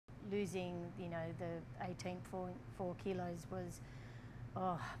losing, the 18.4 kilos was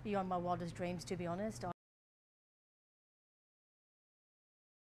beyond my wildest dreams, to be honest.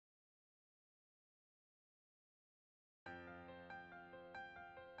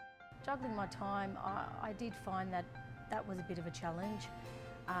 Juggling my time, I did find that was a bit of a challenge,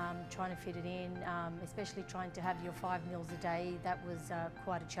 trying to fit it in, especially trying to have your 5 meals a day. That was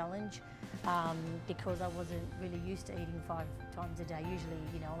quite a challenge because I wasn't really used to eating 5 times a day. Usually,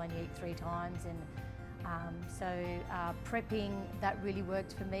 I only eat 3 times, and so prepping, that really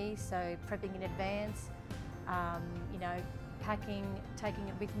worked for me. So prepping in advance, packing, taking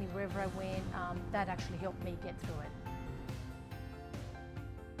it with me wherever I went, that actually helped me get through it.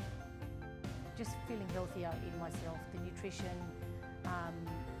 Just feeling healthier in myself. The nutrition,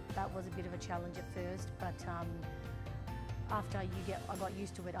 that was a bit of a challenge at first, but after I got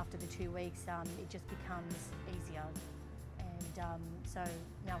used to it after the 2 weeks, it just becomes easier. And so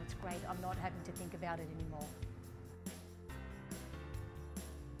now it's great. I'm not having to think about it anymore.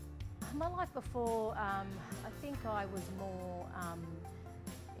 My life before, I think I was more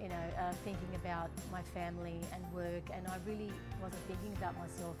thinking about my family and work, and I really wasn't thinking about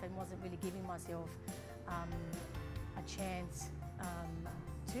myself and wasn't really giving myself a chance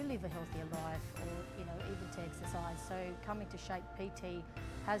to live a healthier life, or even to exercise. So coming to Shape PT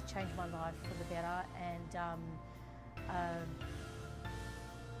has changed my life for the better, and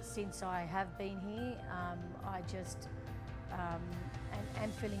since I have been here, I just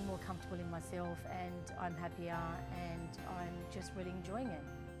am feeling more comfortable in myself, and I'm happier, and I'm just really enjoying it.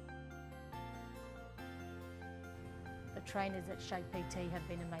 The trainers at Shape PT have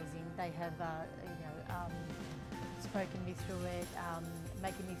been amazing. They have, spoken me through it,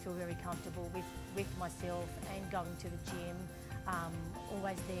 making me feel very comfortable with myself and going to the gym.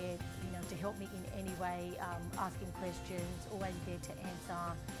 Always there, to help me in any way, asking questions, always there to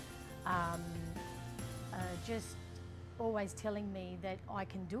answer. Just always telling me that I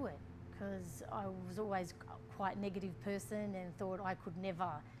can do it, because I was always quite a negative person and thought I could never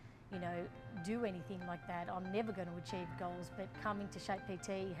do anything like that. I'm never going to achieve goals, but coming to Shape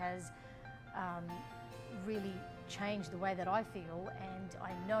PT has really changed the way that I feel, and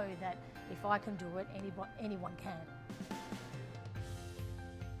I know that if I can do it, anyone can.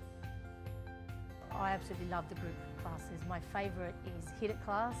 I absolutely love the group classes. My favourite is HIIT IT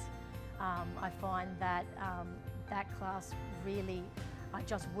class. I find that that class really, I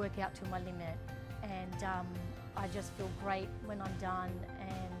just work out to my limit, and I just feel great when I'm done,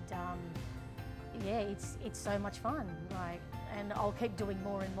 and yeah, it's so much fun, and I'll keep doing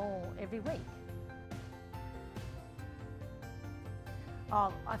more and more every week.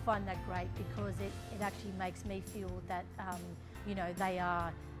 Oh, I find that great because it actually makes me feel that they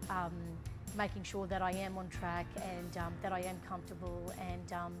are making sure that I am on track, and that I am comfortable, and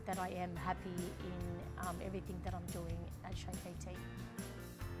that I am happy in everything that I'm doing at Shape PT.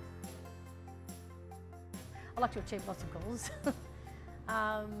 I like to achieve lots of goals.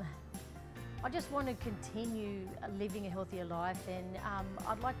 I just want to continue living a healthier life, and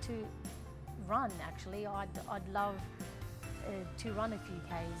I'd like to run, actually. I'd love to run a few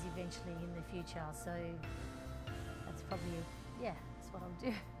Ks eventually in the future, so that's probably, that's what I'll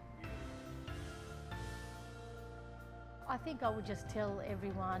do. I think I would just tell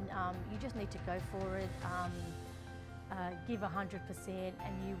everyone, you just need to go for it, give 100%,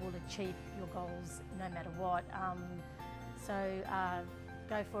 and you will achieve your goals no matter what. So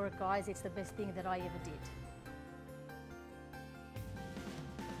go for it, guys. It's the best thing that I ever did.